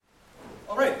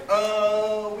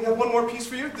we have one more piece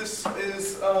for you. This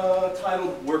is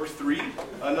titled Work 3,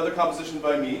 another composition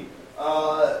by me.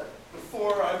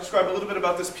 Before I describe a little bit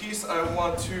about this piece, I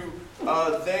want to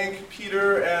thank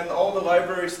Peter and all the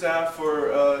library staff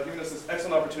for giving us this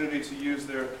excellent opportunity to use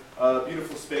their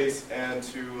beautiful space and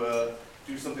to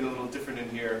do something a little different in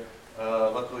here.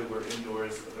 Luckily we're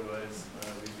indoors, otherwise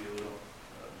we'd be a little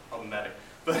problematic.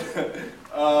 But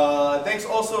thanks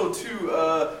also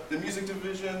to the music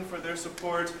division for their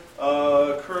support,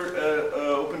 Kurt at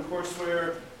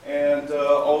OpenCourseWare, and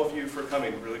all of you for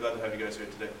coming. Really glad to have you guys here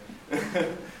today.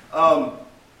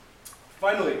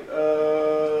 Finally,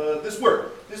 this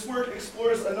work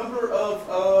explores a number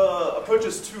of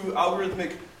approaches to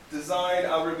algorithmic design,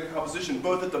 algorithmic composition,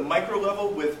 both at the micro level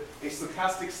with a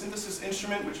stochastic synthesis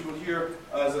instrument, which you will hear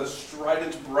as a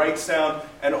strident, bright sound,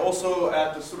 and also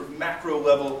at the sort of macro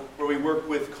level where we work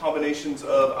with combinations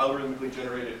of algorithmically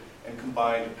generated and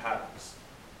combined patterns.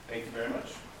 Thank you very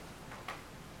much.